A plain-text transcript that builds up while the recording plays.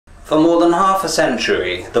For more than half a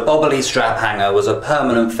century, the bobbly strap hanger was a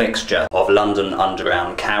permanent fixture of London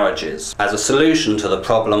Underground carriages, as a solution to the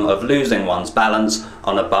problem of losing one's balance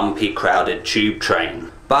on a bumpy, crowded tube train.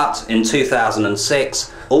 But in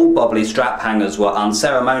 2006, all bobbly strap hangers were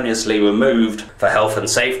unceremoniously removed for health and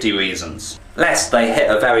safety reasons, lest they hit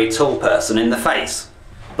a very tall person in the face.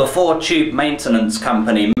 Before tube maintenance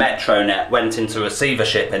company Metronet went into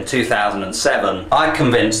receivership in 2007, I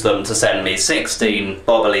convinced them to send me 16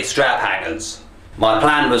 bobbly strap hangers. My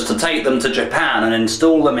plan was to take them to Japan and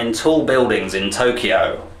install them in tall buildings in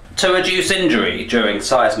Tokyo, to reduce injury during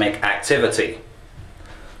seismic activity,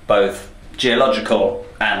 both geological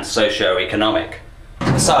and socio-economic.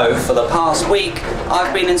 So, for the past week,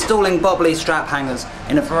 I've been installing bobbly strap hangers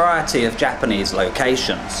in a variety of Japanese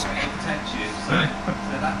locations.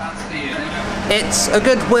 It's a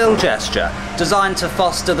goodwill gesture designed to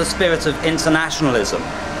foster the spirit of internationalism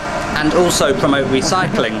and also promote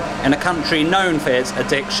recycling in a country known for its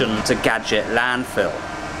addiction to gadget landfill.